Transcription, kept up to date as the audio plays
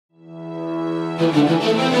Hey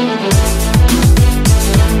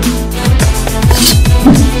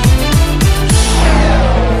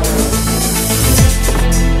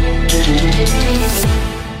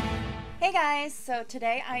guys, so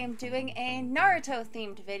today I am doing a Naruto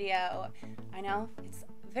themed video. I know it's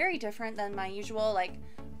very different than my usual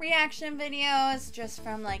reaction videos just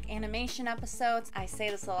from animation episodes. I say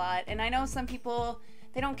this a lot and I know some people,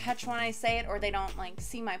 they don't catch when I say it or they don't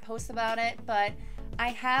see my posts about it, but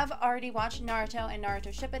I have already watched Naruto and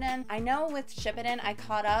Naruto Shippuden. I know with Shippuden I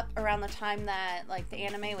caught up around the time that the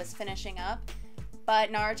anime was finishing up. But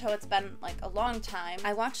Naruto, it's been a long time.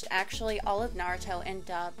 I watched actually all of Naruto in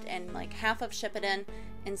dubbed and half of Shippuden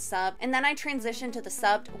in sub. And then I transitioned to the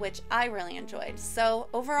subbed, which I really enjoyed. So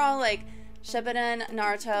overall, Shippuden,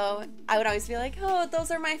 Naruto, I would always be oh,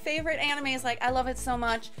 those are my favorite animes. I love it so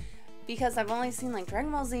much. Because I've only seen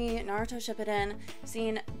Dragon Ball Z, Naruto Shippuden,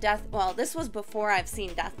 seen well, this was before I've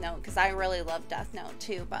seen Death Note, because I really love Death Note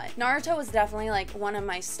too, but Naruto was definitely one of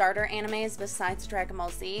my starter animes besides Dragon Ball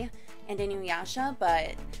Z and Inuyasha,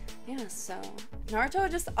 but yeah, so Naruto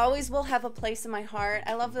just always will have a place in my heart.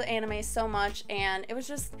 I love the anime so much, and it was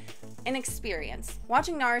just an experience.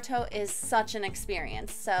 Watching Naruto is such an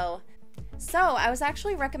experience, so I was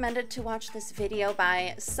actually recommended to watch this video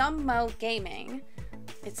by SomeMoeGaming.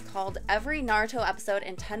 It's called Every Naruto Episode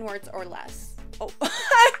in 10 Words or Less. Oh,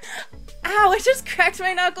 ow, it just cracked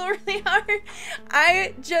my knuckle really hard.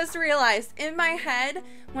 I just realized in my head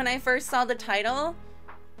when I first saw the title,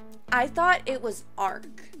 I thought it was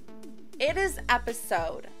arc. It is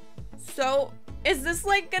episode. So is this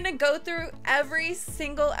gonna go through every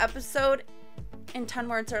single episode in 10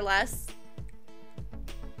 words or less?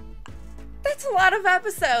 That's a lot of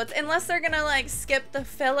episodes, unless they're gonna skip the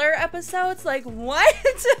filler episodes.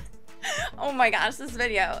 What? Oh my gosh, this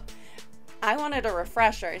video, I wanted a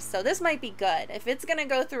refresher, so this might be good. If it's gonna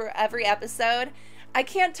go through every episode, I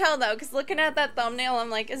can't tell though, because looking at that thumbnail,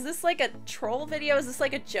 I'm is this a troll video? Is this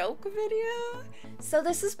a joke video? So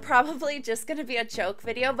this is probably just gonna be a joke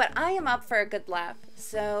video, but I am up for a good laugh.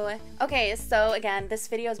 So, okay, so again, this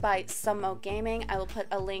video is by SomeMoeGaming. I will put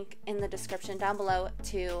a link in the description down below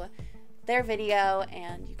to their video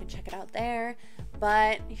and you can check it out there.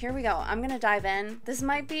 But here we go. I'm gonna dive in. This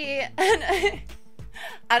might be I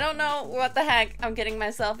don't know what the heck I'm getting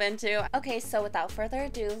myself into. Okay, so without further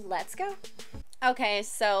ado, let's go. Okay,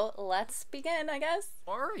 so let's begin, I guess.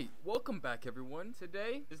 Alright, welcome back everyone.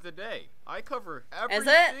 Today is the day. I cover every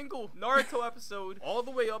single Naruto episode all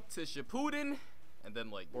the way up to Shippuden and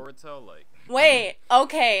then Boruto Wait,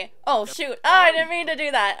 okay. Oh shoot. Oh, I didn't mean to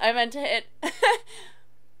do that. I meant to hit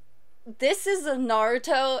This is a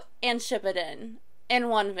Naruto and Shippuden in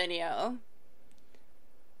one video.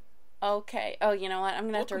 Okay. Oh, you know what? I'm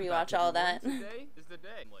gonna have to rewatch all that. Today is the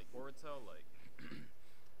day. Boruto,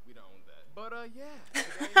 we don't own that. But yeah, today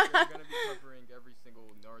we're gonna be covering every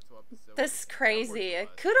single Naruto episode. This is crazy.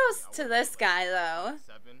 Kudos to this guy though.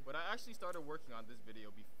 But I actually started working on this video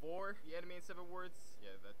before the anime in 7 words.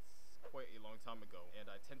 Yeah, that's quite a long time ago, and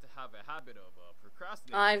I tend to have a habit of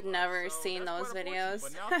procrastinating. I've never seen those videos.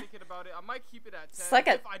 But now thinking about it, I might keep it at 10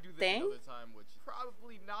 it's if I do this another time, which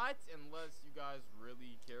probably not unless you guys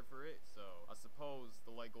really care for it. So I suppose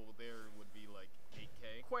the like goal there would be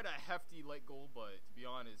 8K. Quite a hefty like goal, but to be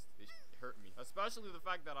honest, it hurt me, especially the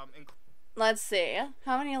fact that I'm in. Let's see.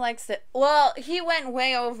 How many likes it? Well, he went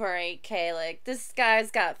way over 8K. This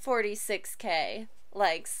guy's got 46K.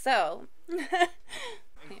 So.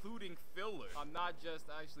 Including filler. I'm not just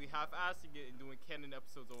actually half-assing it and doing canon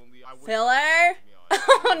episodes only. Filler?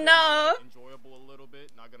 Oh no. Enjoyable a little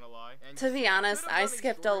bit, not gonna lie. And to be honest, I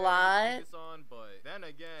skipped a lot. But then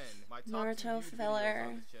again, my top Naruto filler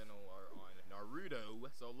on this channel are on Naruto.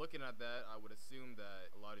 So looking at that, I would assume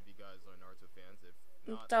that a lot of you guys are Naruto fans. If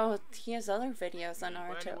not, though he has other videos on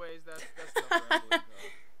Naruto. But anyways, that's enough rambling.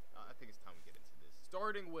 I think it's time we get into this.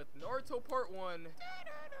 Starting with Naruto Part 1.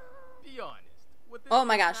 Be honest. Oh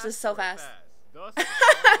my gosh, this is so fast. Thus, the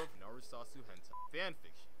start of Narusasu hentai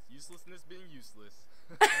fanfictions. Uselessness being useless.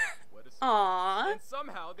 What a Aww. And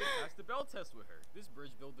somehow they passed the bell test with her. This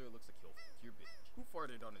bridge builder looks a kill to your bitch. Who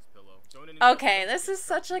farted on his pillow? Okay, this is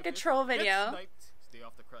such a troll video. Stay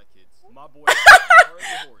off the crack, kids. My boy,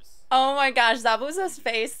 horse. Oh my gosh, Zabuza's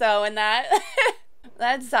face though, and that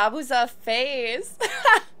Zabuza face.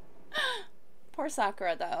 Poor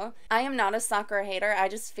Sakura though. I am not a Sakura hater. I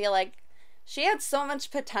just feel she had so much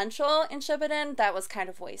potential in Shippuden that was kind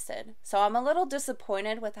of wasted. So I'm a little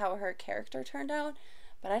disappointed with how her character turned out,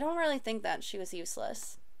 but I don't really think that she was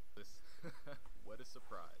useless. What a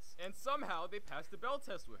surprise. And somehow they passed the bell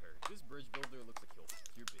test with her. This bridge builder looks a kill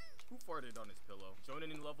to your bitch. Who farted on his pillow?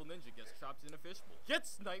 Shonen level ninja gets trapped in a fishbowl. Get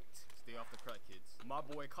sniped. Stay off the crack, kids. My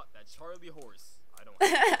boy caught that Charlie horse. I don't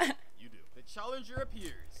have it. You do. The challenger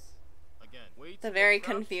appears. Again, wait. The very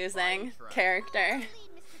confusing character.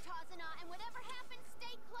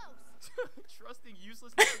 Trusting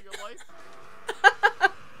uselessness in your life?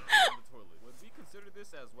 Would we consider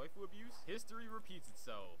this as waifu abuse? History repeats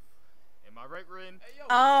itself. Am I right, Rin? Hey, yo.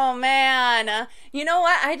 Oh, man. You know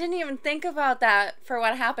what? I didn't even think about that for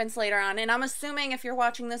what happens later on. And I'm assuming if you're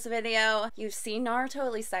watching this video, you've seen Naruto.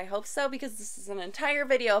 At least I hope so, because this is an entire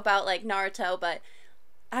video about, like, Naruto. But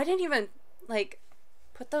I didn't even, like,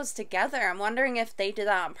 put those together. I'm wondering if they did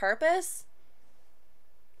that on purpose.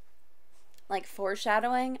 Like,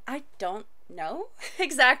 foreshadowing. I don't know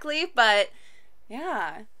exactly, but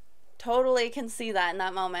yeah. Totally can see that in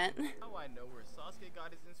that moment. How I know where Sasuke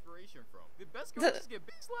got his inspiration from. The best girl just get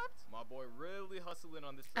big slapped? My boy really hustling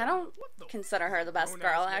on this. I don't consider her the best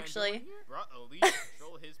girl, actually. Brought Elite to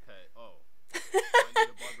control his pet. Oh. I need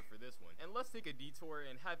a barber for this one. And let's take a detour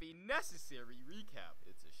and have a necessary recap.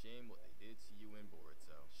 It's a shame what they did to you in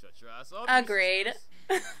Boruto. Shut your ass up. Agreed.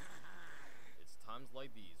 It's times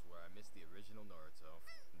like these where I miss the original Naruto.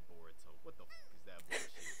 Boruto. What the f is that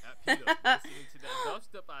bullshit? At PETA, listening to that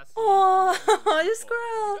dubstep I see. Oh, this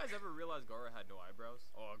girl. Did you guys ever realize Gaara had no eyebrows?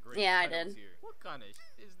 Oh, great. Yeah, I did. Here. What kind of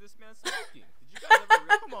shit is this man smoking? Did you guys ever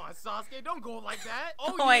realize? Come on, Sasuke, don't go like that.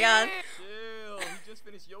 Oh my god. Chill. He just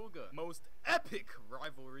finished yoga. Most epic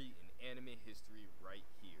rivalry in anime history right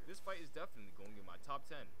here. This fight is definitely going in my top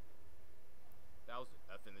 10. F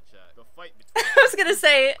in the chat. The fight between I was gonna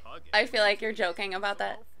say, I feel like you're joking about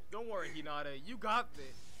that. Don't worry, Hinata. You got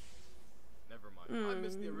this. Never mind. I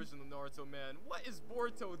missed the original Naruto, man. What is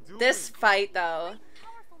Boruto doing? This fight, though.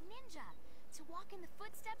 Powerful ninja to walk in the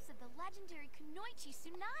footsteps of the legendary Kunoichi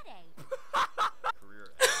Tsunade.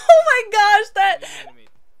 Oh my gosh, that.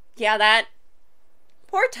 Yeah, that.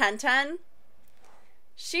 Poor Tenten.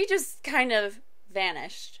 She just kind of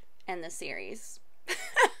vanished in the series.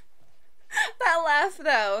 That laugh,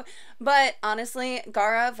 though. But honestly,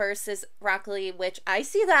 Gaara versus Rock Lee, which I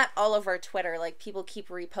see that all over Twitter. Like, people keep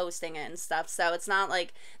reposting it and stuff. So it's not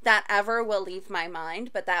like that ever will leave my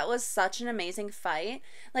mind. But that was such an amazing fight.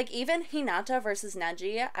 Like, even Hinata versus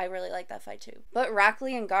Neji, I really like that fight too. But Rock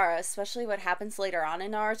Lee and Gaara, especially what happens later on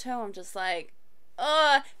in Naruto, I'm just like,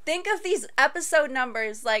 think of these episode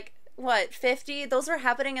numbers. Like, what, 50? Those were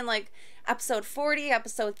happening in, like, episode 40,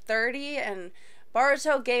 episode 30, and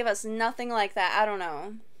Boruto gave us nothing like that. I don't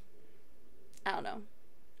know.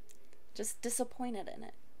 Just disappointed in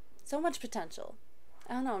it. So much potential.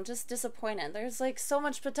 I don't know, I'm just disappointed. There's like so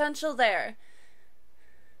much potential there.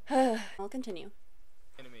 I'll continue.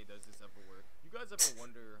 Anime does this ever work? You guys ever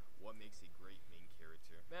wonder what makes a great main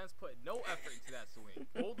character? Man's put no effort into that swing.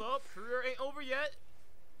 Hold up, career ain't over yet.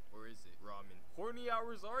 Or is it? Ramen. Horny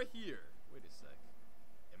hours are here. Wait a sec.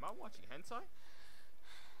 Am I watching hentai?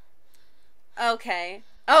 Okay.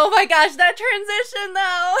 Oh my gosh, that transition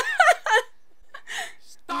though!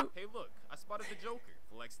 Stop! Hey look, I spotted the Joker.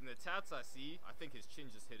 Flexing the tats I see. I think his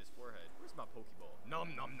chin just hit his forehead. Where's my Pokeball?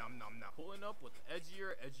 Nom nom nom nom nom. Pulling up with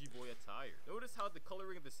edgier, edgy boy attire. Notice how the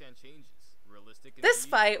coloring of the sand changes. Realistic. This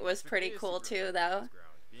fight was pretty cool too though.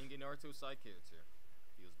 Being a Naruto side character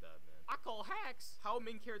feels bad, man. I call hacks how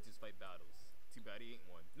main characters fight battles. Too bad he ain't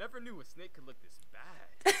one. Never knew a snake could look this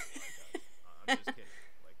bad. I'm just kidding.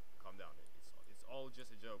 Like, calm down. It's all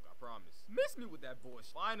just a joke, I promise. Miss me with that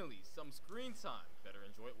bullshit. Finally, some screen time. Better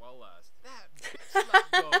enjoy it while it lasts. That bitch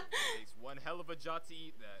let go. Takes one hell of a job to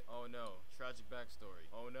eat that. Oh no, tragic backstory.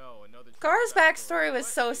 Oh no, another. Gaara's backstory was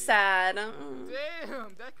so sad.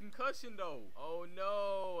 Damn, that concussion though. Oh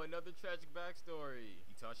no, another tragic backstory.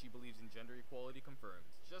 Itachi believes in gender equality confirmed.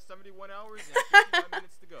 Just 71 hours and 55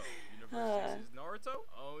 minutes to go. Universe is Naruto?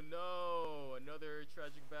 Oh no, another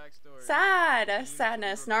tragic backstory. Sad.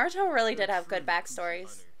 Sadness. Naruto really did have good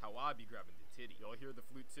backstories. How I be grabbing the titty. Y'all hear the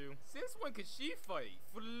flute too? Since when could she fight?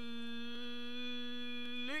 Flick.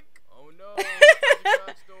 Oh no, tragic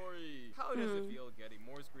backstory. How does it feel getting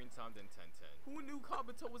more screen time than 1010? Who knew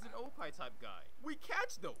Kabuto was an Oppai type guy? We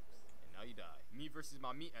catch those. Now you die. Me versus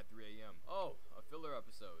my meat at 3 a.m. Oh, a filler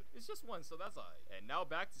episode. It's just one, so that's alright. And now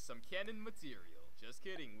back to some canon material. Just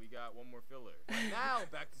kidding, we got one more filler. And now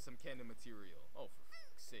back to some canon material. Oh, for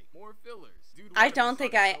fuck's sake. More fillers. Dude, I don't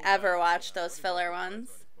think I ever watched those filler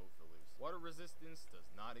ones. Water resistance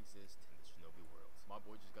does not exist in the Shinobi world. My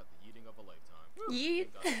boy just got the eating of a lifetime.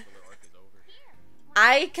 Yeet. Thank God the filler arc is over.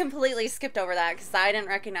 I completely skipped over that because I didn't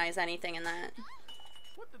recognize anything in that.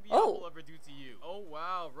 What What did the apple ever do to you? Oh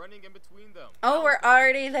wow, running in between them. Oh, we're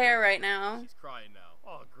already there right now. She's crying now.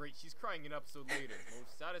 Oh great, she's crying an episode later.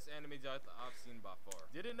 Most saddest anime death I've seen by far.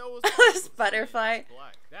 Didn't know it was This butterfly.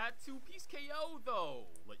 black. That two-piece KO though.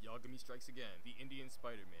 Let Yagami strikes again. The Indian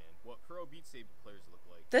Spider-Man. What pro Beat Saber players look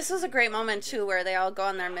like. This was a great moment too, where they all go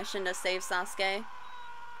on their mission to save Sasuke.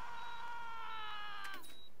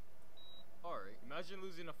 Alright, imagine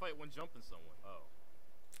losing a fight when jumping someone. Oh.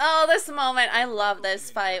 Oh, this moment. I love this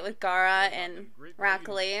fight with Gaara and Rock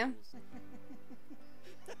Lee.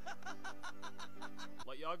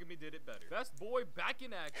 Like Yagami did it better. Best boy back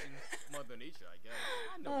in action. Mother Nature, I guess.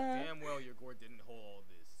 I know damn well your gore didn't hold all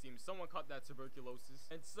this. Seems someone caught that tuberculosis.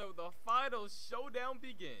 And so the final showdown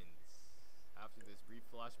begins. After this brief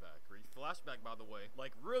flashback. Brief flashback, by the way.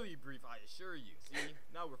 Like, really brief, I assure you. See,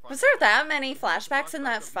 now we're Was there that many flashbacks in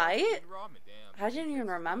that fight? Damn. I didn't even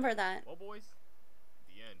remember that. Well, boys,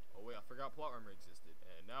 the end. Oh, wait, I forgot plot armor existed.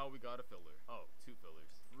 And now we got a filler. Oh, 2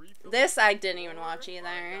 fillers. 3 fillers. This I didn't even watch either.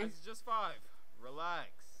 Right, guys, it's just 5.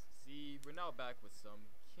 Relax. See, we're now back with some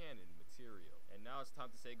canon material. And now it's time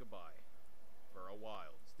to say goodbye. For a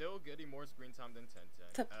while. Still getting more screen time than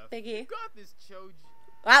 1010. To Biggie. You got this, Choji.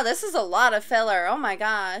 Wow, this is a lot of filler. Oh my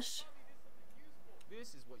gosh.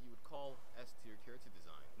 This is what you would call S-tier character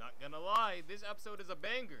design. Not gonna lie, this episode is a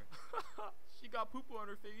banger. She got poo-poo on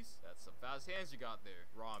her face. That's some fast hands you got there.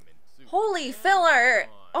 Ramen, soup. Holy filler.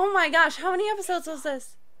 Oh my gosh, how many episodes was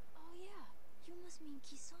this? Oh yeah, you must mean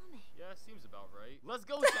Kisame. Yeah, seems about right. Let's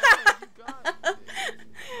go, Sensei. You got it.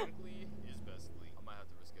 Frankly, is bestly. I might have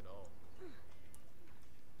to risk it all.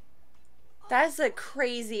 That's a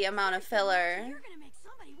crazy amount of filler. You're gonna make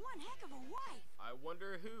somebody one heck of a wife. I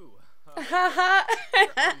wonder who. Haha.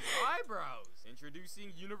 Eyebrows.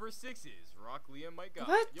 Introducing Universe 6's Rock Lee and Mike.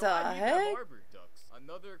 What Yo, the I need that heck? barber. Ducks.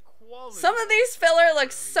 Another quality. Some of these filler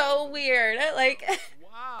look so weird. Like,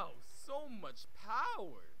 wow, so much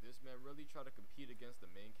power. This man really tried to compete against the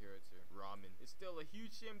main character, Ramen. It's still a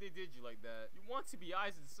huge shame they did you like that. You want to be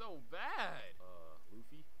Aizen so bad.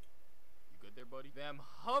 Luffy? You good there, buddy? Them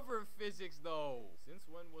hover physics, though. Since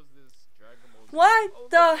when was this Dragon Ball Z? what Oh,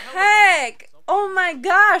 the look, heck? Oh my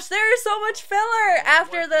gosh, there is so much filler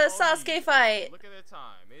after the Sasuke fight. Look at the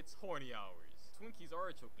time. It's horny hours. Twinkies are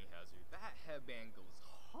a choking hazard. That headband goes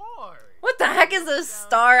hard. What the heck is a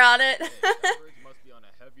star on it? Hey, must be on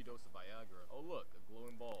a heavy dose of Viagra. Oh look, a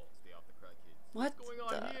glowing ball. Stay off the crack, kids. What What's going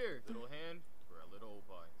on here? Little hand for a little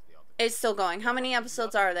pie. Stay off the It's still going. How many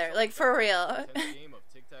episodes are there? Like, for real. intense game of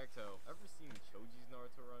tic-tac-toe. Ever seen Choji's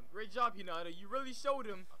Naruto run? Great job, Hinata. You really showed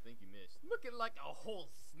him. I think you missed. Looking like a whole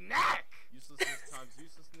snack. Uselessness times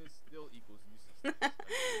uselessness still equals uselessness.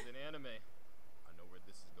 It's an anime. I know where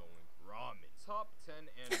this is going. Ramen. Top 10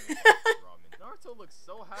 anime. Ramen. Naruto looks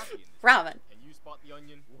so happy in this. Ramen. Can you spot the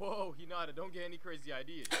onion? Whoa, Hinata, don't get any crazy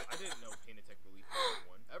ideas. I didn't know Painatech Relief was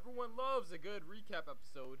one. Everyone loves a good recap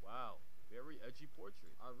episode. Wow, very edgy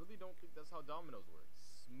portrait. I really don't think that's how Domino's works.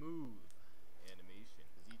 Smooth animation.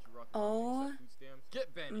 Does each rock Oh food stamps?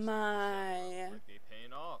 Get banished. my Like they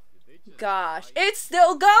paying off. Did they just gosh. buy- It's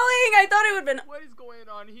still going. I thought it would have been. What is going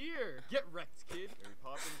on here? Get wrecked, kid. Mary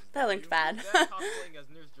Poppins. is That looked you? bad. Dad cosplaying as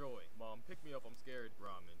Nurse Joy. Mom, pick me up. I'm scared.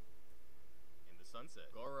 Ramen. In the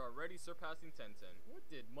sunset. Gaara already surpassing Tenten. What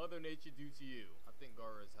did Mother Nature do to you? I think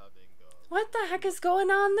Gaara is having What the heck is going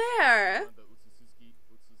on there? the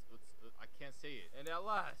I can't say it. And at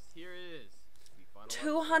last, here it is. The final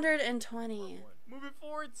 220. Moving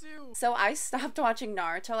forward to So I stopped watching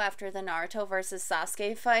Naruto after the Naruto versus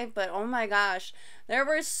Sasuke fight, but oh my gosh, there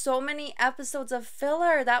were so many episodes of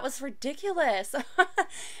filler. That was ridiculous.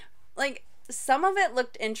 Like, some of it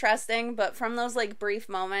looked interesting, but from those like brief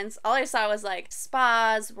moments, all I saw was like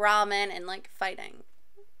spas, ramen, and like fighting.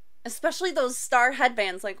 Especially those star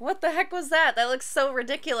headbands. Like, what the heck was that? That looks so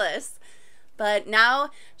ridiculous. But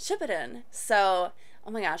now, Shippuden. So,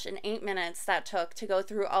 oh my gosh, in 8 minutes that took to go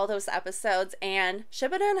through all those episodes. And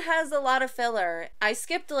Shippuden has a lot of filler. I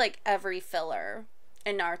skipped like every filler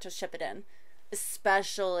in Naruto Shippuden.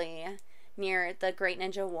 Especially near the Great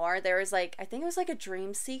Ninja War. There was like, I think it was like a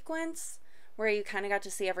dream sequence where you kind of got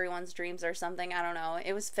to see everyone's dreams or something. I don't know.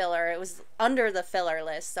 It was filler. It was under the filler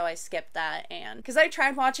list, so I skipped that. And because I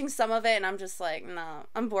tried watching some of it and I'm just like, no,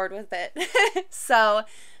 I'm bored with it. So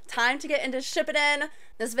time to get into Shippuden.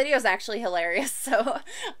 This video is actually hilarious, so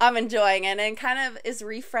I'm enjoying it and kind of is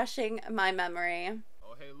refreshing my memory.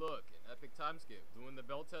 oh hey look, an epic time skip. Doing failing the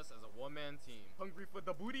belt test as a one-man team. Hungry for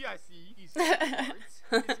the booty, I see. He's smart.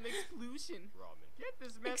 It's an explosion. Ramen. Get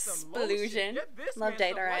this man some lotion. Get this Love man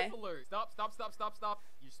data, some right? life alert. Stop.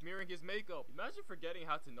 You're smearing his makeup. Imagine forgetting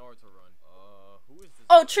how to Naruto run. Who is this?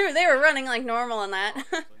 Oh, true. They were running like normal in that.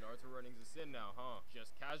 So Naruto running's a sin now, huh?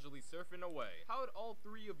 Just casually surfing away. How'd all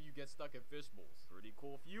three of you get stuck in fish bowls? Pretty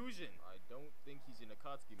cool fusion. I don't think he's in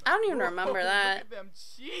Akatsuki. I don't even remember that. Look at them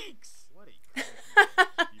cheeks. What a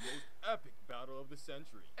the most epic battle of the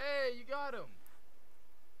century. Hey, you got him.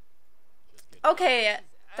 Just kidding. Okay,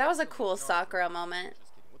 that was a Excellent, cool Naruto. Sakura moment.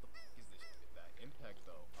 Just kidding. What the f is this? That impact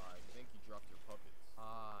though. I think you dropped your puppets.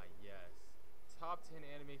 Ah, yes. Top 10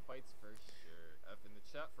 anime fights for sure. F in the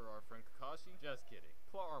chat for our friend Kakashi. Just kidding.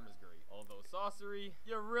 Plot armor's great. Although sorcery,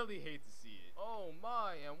 you really hate to see it. Oh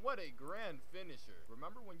my, and what a grand finisher.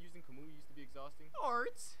 Remember when using Kamui used to be exhausting?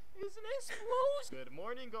 Art is an explosion. Good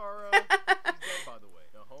morning, Garo. He's dead, by the way.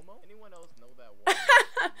 No homo? Anyone else know that one?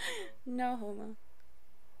 No homo.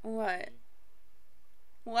 What?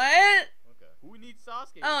 What? Okay. Who needs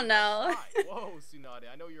Sasuke? Oh, no. Whoa, Tsunade,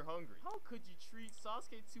 I know you're hungry. How could you treat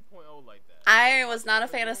Sasuke 2.0 like that? I was not a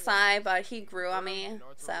fan of Sai, but he grew on me,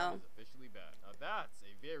 so. Is officially bad. Now that's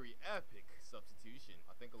a very epic substitution.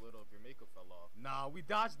 I think a little of your makeup fell off. Nah, we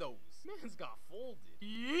dodged those. Man's got folded.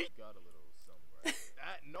 Got a little something right.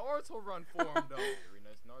 That Naruto run form though. Very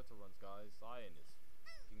nice Naruto runs, guys. Cyan is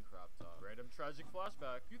fucking crap top. Random tragic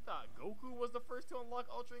flashback. You thought Goku was the first to unlock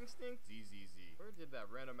Ultra Instinct? ZZZ. Where did that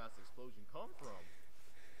random ass explosion come from?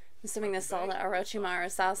 I'm assuming this is all the Orochimaru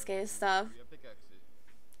Sasuke stuff. Very epic exit.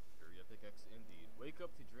 Very epic exit indeed. Wake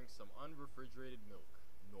up to drink some unrefrigerated milk.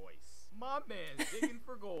 Noise. My man's digging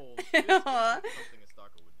for gold. This is something a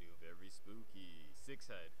stalker would do. Very spooky. Six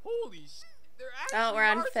head. Holy shit. They're actually Oh, we're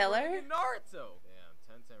on Naruto filler? and Naruto. Damn,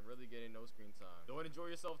 10-10 really getting no screen time. Don't enjoy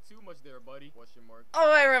yourself too much there, buddy. Question mark.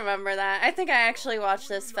 Oh, I remember that. I think I actually watched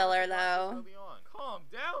Who this knew filler, Naruto classes though. early on? Calm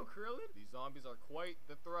down, Krillin. These zombies are quite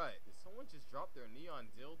the threat. Did someone just drop their neon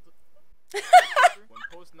dildo? When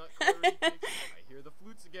post-nut coloring kicks in, I hear the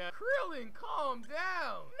flutes again. Krillin, calm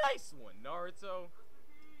down. Nice one, Naruto.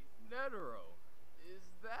 Netero, is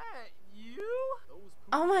that you? Those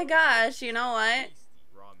Oh my gosh, you know what?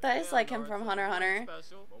 Ramen. That is Yeah, like him from Naruto, Hunter x Hunter.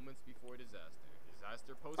 Special moments before disaster.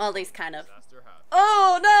 Disaster post. Well, at least kind of. Disaster happens.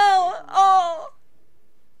 Oh no! Oh!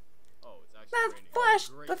 Oh, it's actually That raining.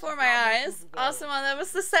 flashed Great. before my Ramen eyes. Super Bowl. Awesome one. That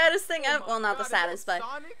was the saddest thing Oh ever. my Well, not the God, saddest, is but. that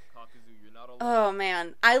Sonic? Kakuzu, you're not alone. Oh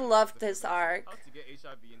man, I loved this arc. How to get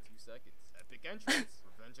HIV in 2 seconds. Epic entrance.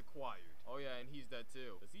 Revenge acquired. Oh yeah, and he's dead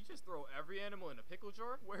too. Does he just throw every animal in a pickle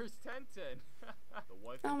jar? Where's 10-10? The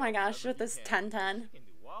wife Oh is my done gosh, whatever with he this can. 10-10. She can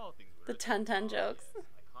do wild things with The it. 10-10 jokes. Yes.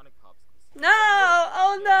 Iconic popsicles. No!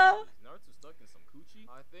 Oh no! Is Naruto stuck in some coochie?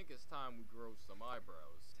 I think it's time we grow some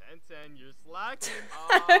eyebrows. 10-10, you're slacking.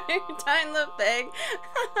 Time the pig.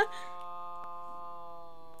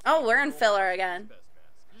 Oh, we're in filler again. Best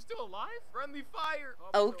mask. You're still alive? Friendly fire.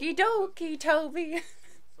 Okie dokie, Toby.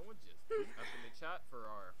 Someone just up in the chat for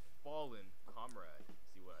our fallen comrade.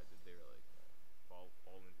 See what I did there? Like,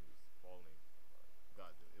 fallen who's falling.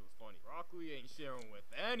 God, it was funny. Broccoli ain't sharing with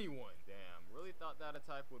anyone. Damn, really thought that a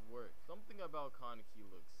type would work. Something about Kaneki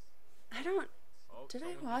looks. I don't. Oh, Did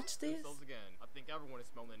I someone watch just these? themselves again. I think everyone is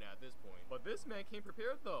smelling it at this point. But this man came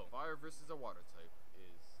prepared though. Fire versus a water type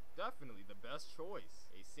is definitely the best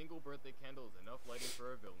choice. A single birthday candle is enough lighting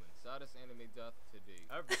for a villain. Saddest anime death to date.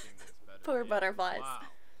 Everything is better. Poor Yeah. butterflies. Wow.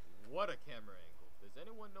 What a camera angle. Does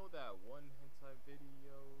anyone know that one hentai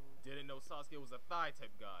video? Didn't know Sasuke was a thigh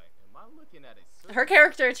type guy. Am I looking at a Her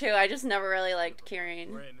character too. I just never really liked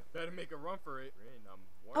Kirin. Rin, better make a run for it. Rin,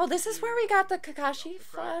 Oh, this is where we got the Kakashi the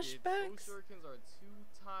crack, kids. flashbacks. Those shurikens are 2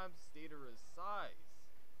 times Datara's size.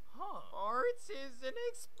 Huh. Art is an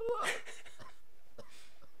explosion.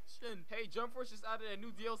 Hey, Jump Force just added a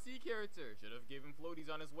new DLC character. Should have given floaties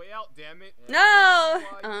on his way out, damn it. And No! this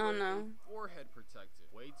is why you Oh wear no. a forehead protector.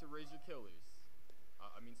 Way to raise your killers.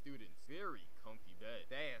 Students. Very comfy bed.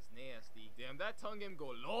 That's nasty. Damn, that tongue game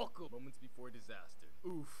go loco. Moments before disaster.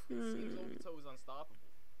 Oof. It seems Obito is unstoppable.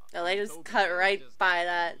 Oh, they just Obito cut right just by got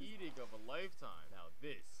that. the eating of a lifetime. Now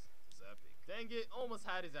this is epic. Dang it, almost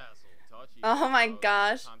had his asshole. Itachi. Oh my Time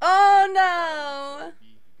gosh. to Oh sleep. no!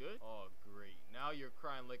 Be good? Oh great. Now you're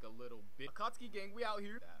crying like a little bitch. Akatsuki gang, we out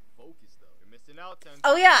here. That focus though. You're missing out 10.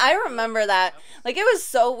 Oh yeah, I remember that. Like, it was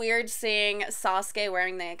so weird seeing Sasuke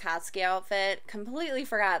wearing the Akatsuki outfit. Completely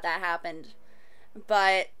forgot that happened.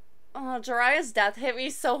 But, oh, Jiraiya's death hit me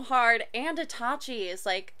so hard. And Itachi's.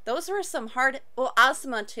 Like, those were some hard... Well,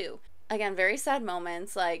 Asuma too. Again, very sad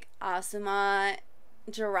moments. Like, Asuma,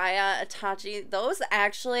 Jiraiya, Itachi. Those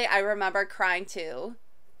actually, I remember crying too.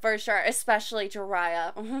 For sure. Especially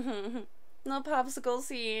Jiraiya. The popsicle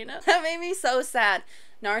scene. That made me so sad.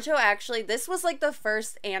 Naruto actually, this was like the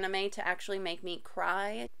first anime to actually make me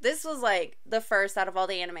cry. This was like the first out of all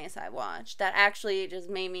the animes I watched that actually just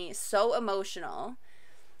made me so emotional.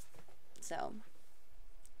 So.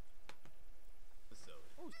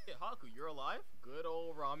 Oh shit, Haku, you're alive? Good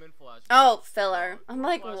old ramen flashback. Oh, filler. I'm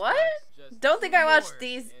like, what? Don't think I watched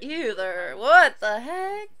these either. What the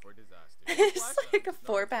heck? It's like a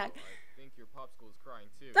 4-pack.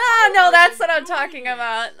 Ah, no, that's what I'm talking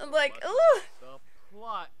about. I'm like, ooh. The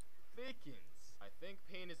plot thickens. I think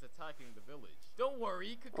pain is attacking the village. Don't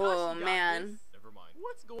worry, Kakashi Oh, got man. this. Never mind.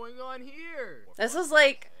 What's going on here? This was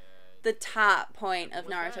like the top point of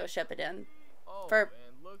Naruto Shippuden.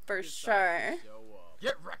 For sure.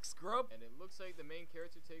 Get wrecked, scrub! And it looks like the main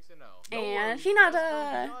character takes an L. And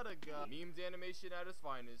Hinata. Memed animation at its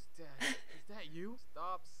finest. Dad, is that you?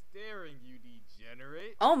 Stop staring, you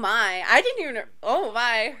degenerate. Oh my, I didn't even. Oh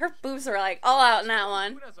my, her boobs were like all out in that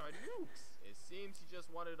one. It seems he just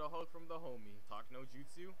wanted a hug from the homie. Talk no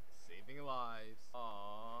jutsu, saving lives.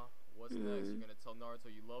 Aww. What's next? You're gonna tell Naruto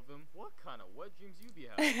you love him? What kind of wet dreams you be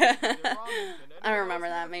having? I remember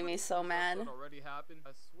that made me so mad. Already happened.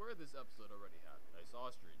 I swear this episode already happened. Nice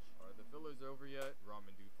ostrich. Are the fillers over yet?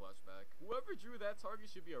 Ramen dude flashback. Whoever drew that target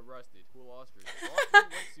should be arrested. Cool ostrich. Ostrich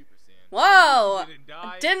went Super Saiyan. Whoa! Didn't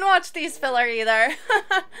die. Didn't watch these filler either.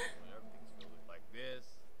 Everything's filler. Like this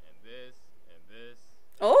and this and this.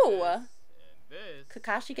 Oh. And this.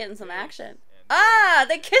 Kakashi getting some action. And Ah,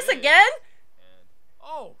 they and kiss this, again? And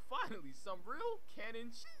oh, finally some real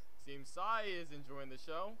canon shit. Seems Sai is enjoying the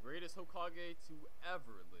show. Greatest Hokage to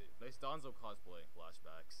ever live. Nice Danzo cosplay.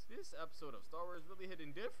 Flashbacks. This episode of Star Wars really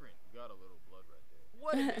hitting different. You got a little blood right there.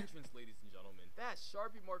 What an entrance, ladies and gentlemen. That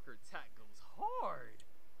Sharpie marker attack goes hard.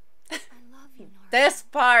 I love you, Naruto. This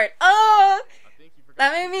part. Oh! I think you forgot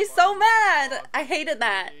That to made put me the so bottom mad. of the I hated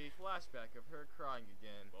that. A flashback of her crying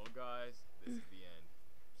again. Well, guys, this is the end.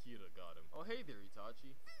 Kira got him. Oh, hey there,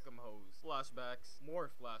 Itachi. Fuck 'em hoes. Flashbacks. More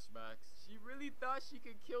flashbacks. She really thought she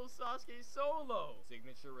could kill Sasuke solo.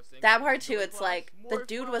 Signature Rasengan. That part too, it's Flash, like, more the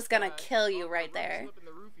dude was gonna flashbacks. kill you Oh, right the there. Slipping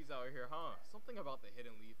the roofies out here, huh? Something about the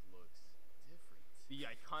hidden leaf looks different. The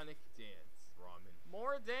iconic dance. Ramen.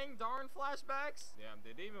 More dang darn flashbacks? Damn,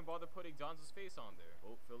 they didn't even bother putting John's face on there.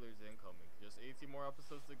 Hope fillers incoming. Just 18 more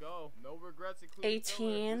episodes to go. No regrets including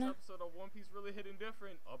 18. This episode of One Piece really hitting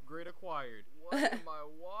different. Upgrade acquired. What am I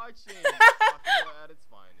watching? Bakugo at its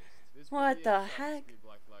finest. This What really the is heck?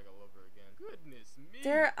 Black Flag all over again. Goodness me.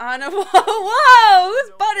 They're on a whoa!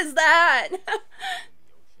 Whose butt is that? In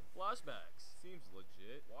the ocean. Flashbacks. Seems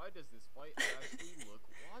legit. Why does this fight actually look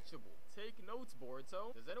watchable? Take notes,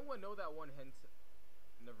 Boruto. Does anyone know that one hint?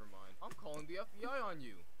 Never mind. I'm calling the FBI on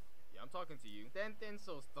you. Yeah, I'm talking to you. Ten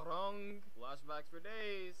so strong. Flashbacks for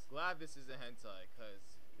days. Glad this isn't hentai,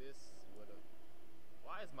 cause this would've.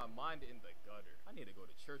 Why is my mind in the gutter? I need to go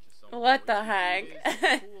to church or something. What the you heck?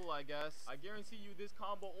 is cool, I guess. I guarantee you this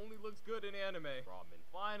combo only looks good in anime. Ramen.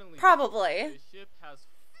 Finally. Probably. The ship has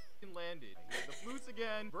f***ing landed. I hear the flutes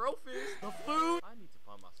again. Brofist. The flute. I need to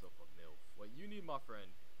find myself a MILF. What you need, my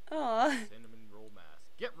friend. Oh. Cinnamon roll mask.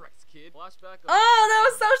 Get wrecked, kid. Flashback. Oh, that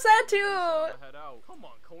was so sad too. Head out. Come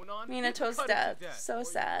on, Conan. Minato's Cut it to death. So Or you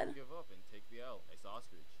sad. can give up and take the L. Nice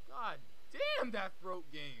ostrich. God damn that throat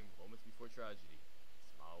game. Moments before tragedy.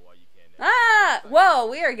 Smile while you can. Ah!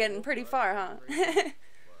 Whoa, we are getting pretty far, huh? But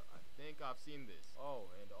I think I've seen this.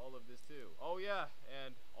 Oh, and all of this too. Oh yeah,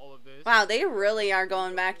 and all of this. Wow, they really are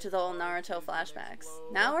going back to the old Naruto flashbacks.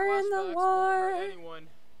 Now we're in the Flashbacks won't war. hurt anyone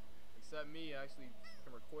except me actually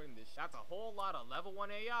recording this. That's a whole lot of level 1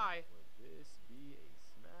 AI. Would this be a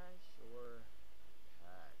smash or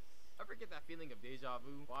pass? Ever get that feeling of deja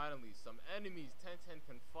vu? Finally, some enemies 10-10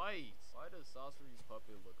 can fight. Why does Sasori's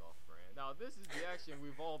puppet look off brand? Now this is the action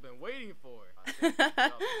we've all been waiting for. I think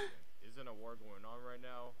isn't a war going on right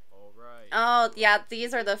now? Alright. Oh, yeah,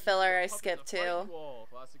 these are the filler I skipped too.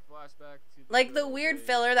 Classic flashback to Like the good weird days.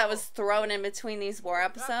 filler that was thrown in between these war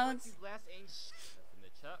That episodes. Quincy's last ain't That's in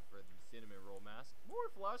the chat for the cinnamon roll mask. More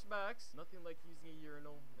flashbacks. Nothing like using a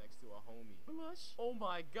urinal next to a homie. Blush. Oh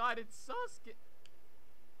my god, it's Sasuke.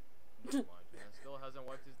 Never mind, man. Still hasn't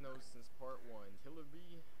wiped his nose since part 1. Killer B,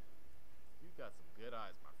 you got some good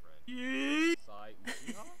eyes, my friend. Sai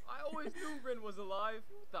Uchiha? I always knew Rin was alive.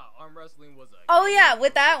 Who thought arm wrestling was a Oh game? yeah,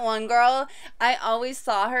 with that one girl, I always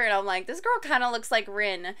saw her and I'm like, this girl kind of looks like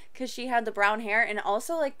Rin because she had the brown hair and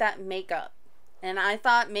also like that makeup. And I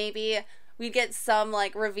thought maybe we'd get some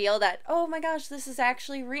like reveal that, oh my gosh, this is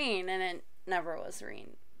actually Rin, and it never was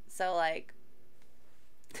Rin. So like,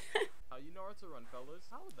 How you Naruto run, fellas?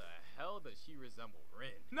 How the hell does she resemble Rin?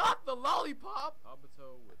 Not the lollipop!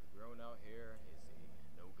 Kabuto with grown out hair is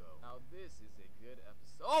a no-go. Now this is a good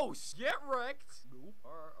episode. Oh, get wrecked. Nope.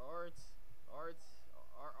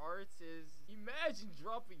 Art is. Imagine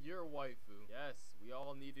dropping your waifu. Yes, we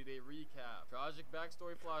all needed a recap. Tragic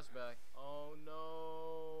backstory flashback. Oh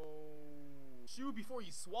no. Chew before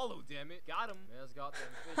you swallow, damn it. Got him. Man's got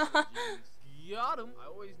them fish jeans. Got him. I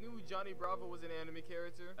always knew Johnny Bravo was an anime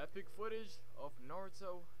character. Epic footage of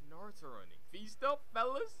Naruto running. Feast up,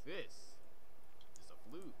 fellas. This is a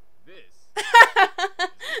flute. This is a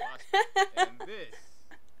flashback. And this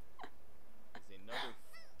is another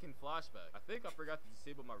fucking flashback. I think I forgot to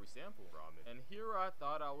disable my resample from it. And here I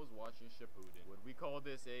thought I was watching Shippuden. Would we call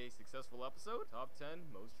this a successful episode? Top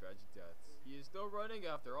 10 most tragic deaths. He is still running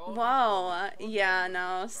after all. Whoa. Yeah,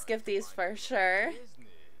 no. Skip these for sure.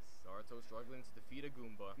 Naruto struggling to defeat a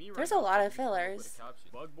Goomba. There's a lot of fillers.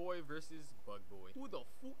 Bug Boy versus Bug Boy. Who the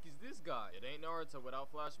fuck is this guy? It ain't Naruto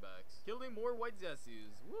without flashbacks. Killing more white Zetsus.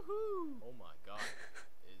 Woohoo! Oh my god.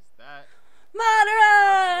 Is that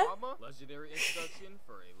Madara! Legendary introduction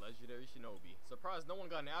for a legendary shinobi. Surprised no one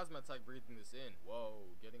got an asthma attack breathing this in. Whoa,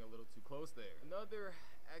 getting a little too close there. Another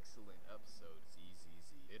excellent episode. ZZZ.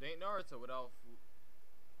 It ain't Naruto without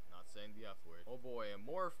not saying the F word. Oh boy, and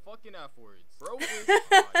more fucking F words. Broken.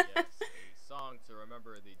 Yes, a song to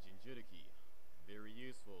remember the Jinjuriki. Very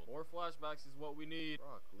useful. More flashbacks is what we need.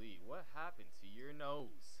 Rock Lee, what happened to your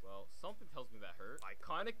nose? Well, something tells me that hurt.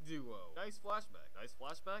 Iconic duo. Nice flashback. Nice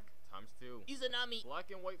flashback times 2. Izanami.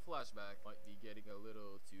 Black and white flashback. Might be getting a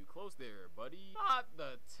little too close there, buddy. Not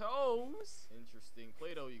the toes. Interesting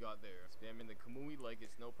Play-Doh you got there. Spamming the Kamui like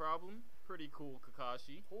it's no problem. Pretty cool,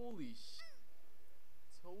 Kakashi. Holy shit.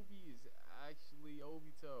 Toby is actually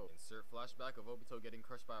Obito. Insert flashback of Obito getting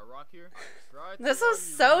crushed by a rock here. This was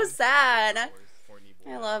so sad.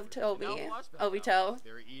 I love Toby. Obito.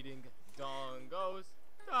 They're eating dongos.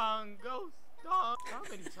 Dongos. Dong. How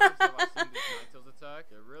many times have I seen this Naito's attack?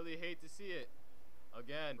 I really hate to see it.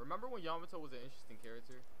 Again, remember when Yamato was an interesting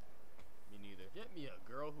character? Me neither. Get me a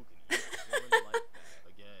girl who can eat corn like that.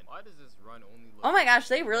 Again, why does this run only look Oh my gosh,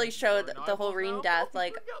 they really showed the whole Ring death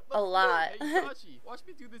like a lot. Hey, watch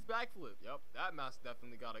me do this backflip. Yep, that mask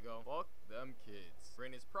definitely gotta go. Fuck them kids.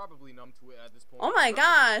 Brain is probably numb to it at this point. Oh my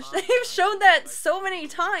gosh, they've showed that so many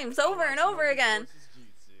times over and over again.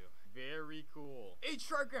 Very cool. 8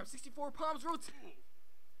 trigram, 64 palms rotate.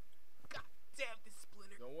 God damn this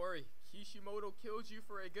splinter. Don't worry. Kishimoto killed you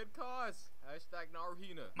for a good cause. Hashtag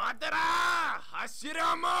Naruhina. Madara!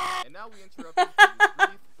 Hashirama! And now we interrupt you for this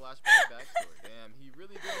brief flashback backstory. Damn, he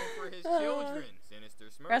really going for his children. Sinister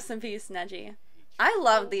Smirk. Rest in peace, Neji. I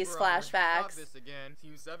love these flashbacks. This again.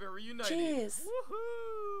 Team 7 reunited. Jeez.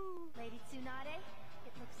 Woohoo! Lady Tsunade,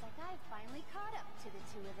 it looks like I've finally caught up to the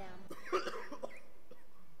two of them.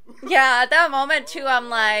 Yeah, at that moment too, I'm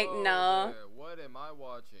like, no. What am I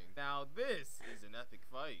watching? Now this is an epic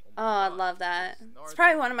fight. Oh, I love that. It's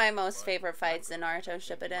probably one of my most favorite fights in Naruto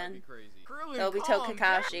Shippuden. Obito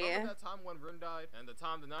Kakashi. Remember that time when Rin died and the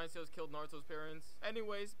time the Nine Tails killed Naruto's parents?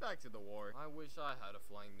 Anyways, back to the war. I wish I had a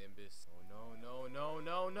flying Nimbus. Oh no, no, no,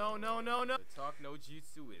 no, no, no, no, no. The Talk no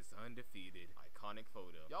Jutsu is undefeated. Iconic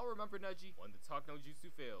photo. Y'all remember Neji? When the Talk no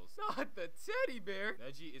Jutsu fails. Not the teddy bear.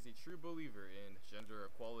 Neji is a true believer in gender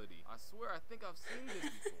equality. I swear I think I've seen this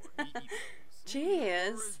before. He those.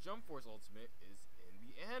 Jeez. Jump Force Ultimate is in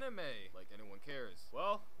the anime. Like anyone cares.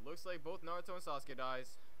 Well, looks like both Naruto and Sasuke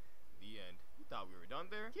dies. The end. You thought we were done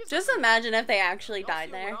there? Just imagine if they actually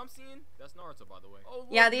died there. What I'm seeing? That's Naruto, by the way. Oh, look,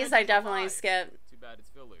 Yeah, these I Neji's definitely alive. skipped. Too bad it's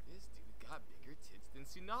filler. This dude got bigger tits than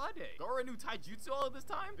Tsunade. Gora knew taijutsu all of this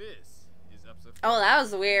time? This is episode 4. Oh, that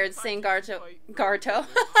was weird seeing Gaara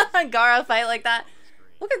fight like that.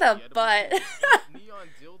 Look at that butt. Neon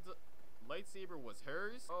dildo lightsaber was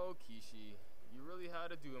hers? Oh, Kishi. You really had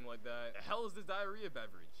to do him like that. The hell is this diarrhea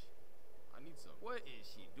beverage? I need some. What is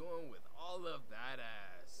she doing with all of that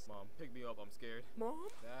ass? Mom, pick me up. I'm scared. Mom?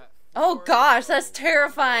 Oh gosh, that's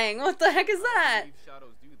terrifying. What the heck is that?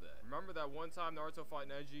 Shadows do that. Remember that one time Naruto fought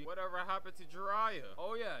Neji? Whatever happened to Jiraiya?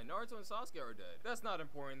 Oh yeah, Naruto and Sasuke are dead. That's not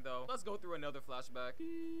important though. Let's go through another flashback.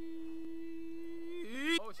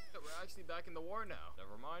 Oh shit, we're actually back in the war now.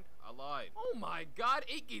 Never mind, I lied. Oh my god,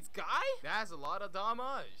 8 Gates guy? That's a lot of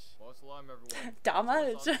damage. False alarm, everyone.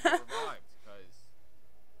 Damage.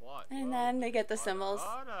 What? And then they get the symbols.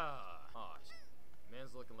 Oh shit.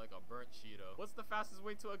 Man's looking like a burnt Cheeto. What's the fastest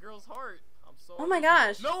way to a girl's heart? I'm so Oh my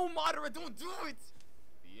gosh. No, Madara, don't do it!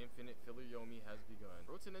 The infinite filler Yomi has begun.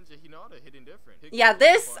 Roto Ninja Hinata hidden different. Yeah,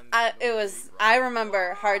 this, I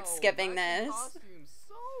remember hard skipping this. Costume's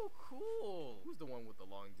so cool. Who's the one one with the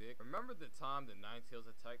long dick. Remember the time the Nine Tails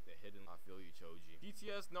attacked the hidden? I feel you, Choji.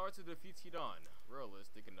 BTS Naruto defeats Hidan.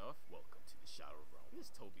 Realistic enough. Welcome to the Shadow Realm.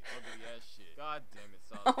 This Toby ugly ass shit. God damn it,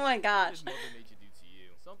 Sasuke. Oh my gosh. What did Mother Nature do to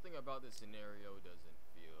you? Something about this scenario doesn't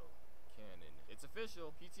feel canon. It's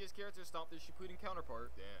official. BTS character stomped their Shippuden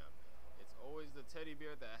counterpart. Damn. It's always the teddy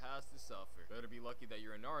bear that has to suffer. Better be lucky that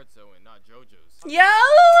you're in Naruto and not JoJo's. Yo,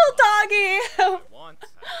 doggy. I want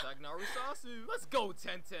 #Narusasu. Let's go,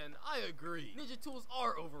 Tenten. I agree. Ninja tools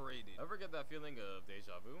are overrated. Ever get that feeling of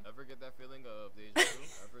deja vu? Ever get that feeling of deja vu?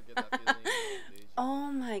 Ever get that feeling of deja vu?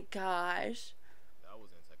 Oh my gosh. That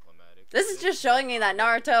was anticlimactic. This is just showing me that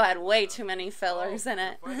Naruto had way too many fillers in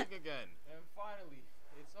it. Fighting again. And finally,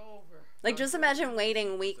 it's over. Like, just imagine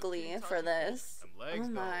waiting weekly for this. Legs,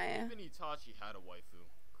 oh my. Even Itachi had a waifu.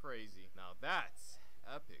 Crazy. Now that's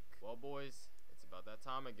epic. Well, boys, it's about that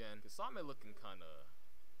time again. Kasame looking kinda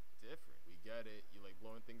different. We get it. You like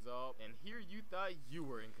blowing things up. And here you thought you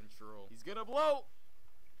were in control. He's gonna blow!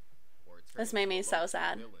 This made me so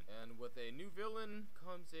sad. And with a new villain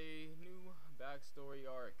comes a new backstory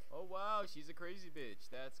arc. Oh wow, she's a crazy bitch.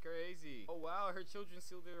 That's crazy. Oh wow, her children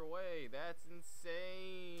sealed her away. That's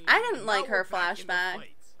insane. I didn't like her flashback.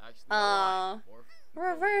 Oh,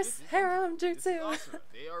 reverse harem jutsu.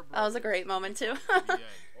 That was a great moment too.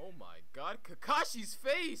 Oh my god, Kakashi's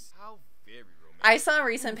face. How very romantic. I saw a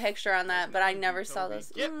recent picture on that, but I never saw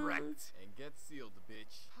this. Get wrecked and get sealed,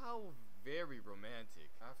 bitch. How very romantic.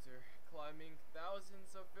 After climbing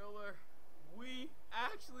thousands of filler, we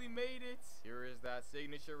actually made it. Here is that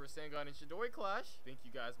signature Rasengan and Chidori clash. Think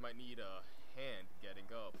you guys might need a hand getting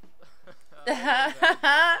up.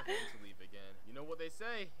 To leave again. You know what they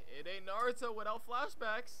say, it ain't Naruto without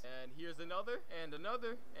flashbacks. And here's another, and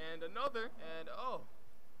another, and another, and oh,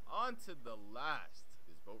 on to the last.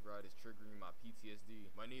 This boat ride is triggering my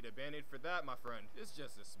PTSD. Might need a band-aid for that, my friend. It's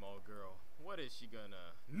just a small girl. What is she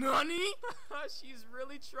gonna... Nani? She's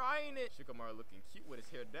really trying it. Shikamaru looking cute with his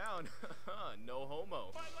hair down. No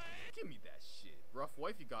homo. Give me that shit. Rough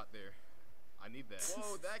wife you got there. I need that.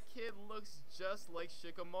 Whoa, that kid looks just like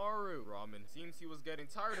Shikamaru. Ramen. Seems he was getting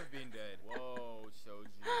tired of being dead. Whoa, Shoji.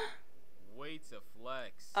 Way to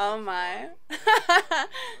flex. Oh my.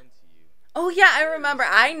 Oh yeah, I remember.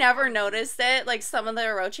 I never noticed it. Like some of the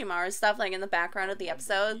Orochimaru stuff, like in the background of the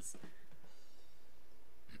episodes.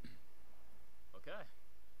 Okay.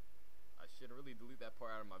 I should really delete that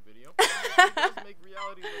part out of my video. It does make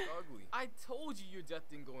reality look ugly. I told you your death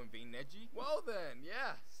didn't go in vain, Neji. Well then,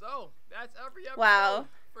 yeah. So that's every episode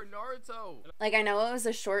for Naruto. Like, I know it was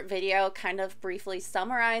a short video kind of briefly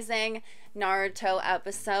summarizing Naruto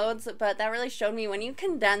episodes, but that really showed me when you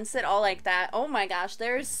condense it all like that, oh my gosh,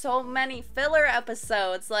 there's so many filler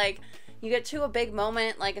episodes. Like, you get to a big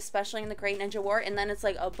moment, like especially in the Great Ninja War, and then it's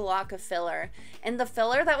like a block of filler. And the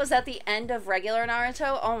filler that was at the end of regular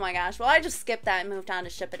Naruto, oh my gosh, well, I just skipped that and moved on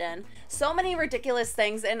to Shippuden. So many ridiculous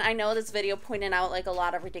things, and I know this video pointed out like a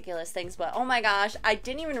lot of ridiculous things, but oh my gosh, I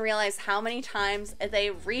didn't even realize how many times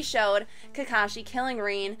they re-showed Kakashi killing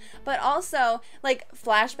Rin, but also like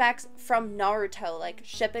flashbacks from Naruto. Like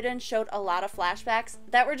Shippuden showed a lot of flashbacks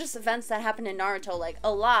that were just events that happened in Naruto, like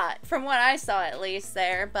a lot, from what I saw at least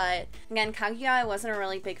there. But again, Kaguya, I wasn't a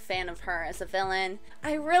really big fan of her as a villain.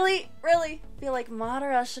 I really feel like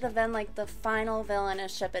Madara should have been like the final villain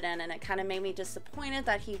of Shippuden, and it kind of made me disappointed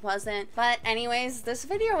that he wasn't. But anyways, this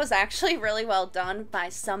video was actually really well done by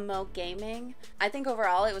SomeMoeGaming. I think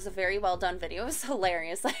overall it was a very well done video. It was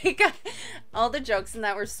hilarious. Like, all the jokes in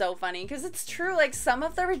that were so funny, because it's true, like some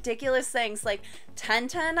of the ridiculous things, like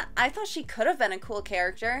Tenten, I thought she could have been a cool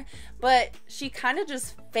character, but she kind of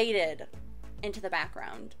just faded into the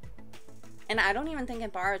background. And I don't even think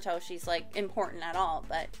in Boruto she's like important at all,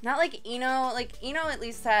 but not like Ino. Like Ino at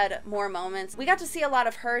least had more moments. We got to see a lot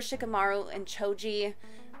of her, Shikamaru, and Choji,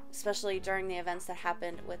 especially during the events that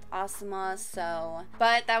happened with Asuma, so...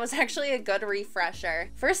 But that was actually a good refresher.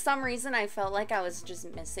 For some reason, I felt like I was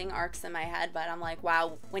just missing arcs in my head, but I'm like,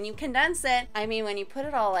 wow, when you condense it, I mean, when you put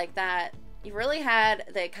it all like that, you really had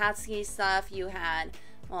the Akatsuki stuff, you had,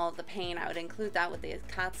 well, the pain, I would include that with the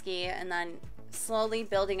Akatsuki, and then slowly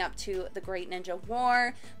building up to the Great Ninja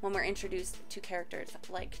War when we're introduced to characters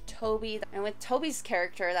like Toby. And with Toby's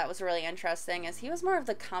character, that was really interesting, as he was more of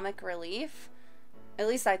the comic relief. At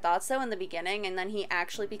least I thought so in the beginning, and then he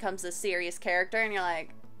actually becomes a serious character, and you're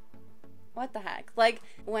like, what the heck? Like,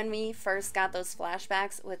 when we first got those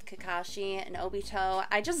flashbacks with Kakashi and Obito,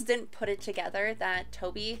 I just didn't put it together that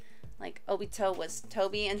Toby, like, Obito was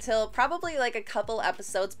Toby until probably like a couple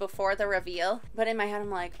episodes before the reveal. But in my head, I'm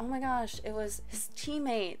like, oh my gosh, it was his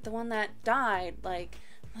teammate, the one that died. Like,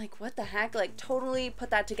 like, what the heck? Like, totally put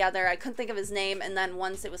that together. I couldn't think of his name, and then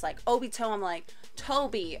once it was like Obito, I'm like,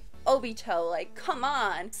 Toby, Obito, like, come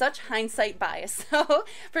on. Such hindsight bias, so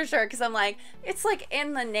for sure, because I'm like, it's like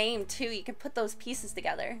in the name too, you can put those pieces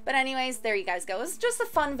together. But anyways, there you guys go. It's just a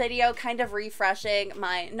fun video, kind of refreshing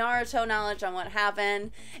my Naruto knowledge on what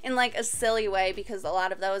happened in like a silly way, because a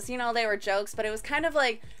lot of those, you know, they were jokes, but it was kind of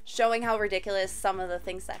like showing how ridiculous some of the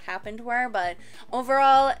things that happened were. But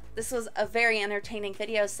overall, this was a very entertaining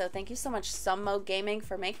video, so thank you so much, SomeMoeGaming,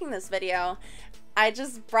 for making this video. I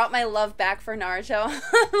just brought my love back for Naruto.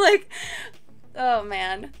 Like, oh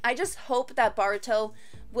man. I just hope that Boruto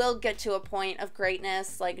will get to a point of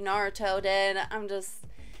greatness like Naruto did. I'm just,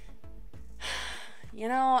 you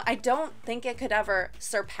know, I don't think it could ever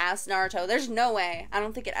surpass Naruto. There's no way. I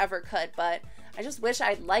don't think it ever could, but I just wish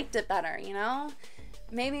I'd liked it better, you know?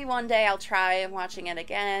 Maybe one day I'll try watching it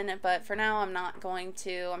again, but for now I'm not going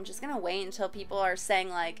to. I'm just gonna wait until people are saying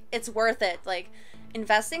like, it's worth it. Like,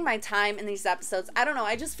 investing my time in these episodes, I don't know,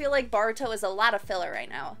 I just feel like Boruto is a lot of filler right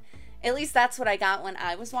now. At least that's what I got when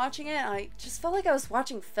I was watching it. I just felt like I was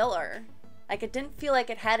watching filler. Like, it didn't feel like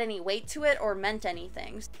it had any weight to it or meant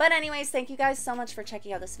anything. But anyways, thank you guys so much for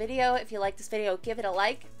checking out this video. If you like this video, give it a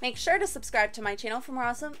like. Make sure to subscribe to my channel for more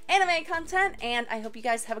awesome anime content, and I hope you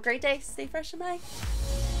guys have a great day. Stay fresh and bye.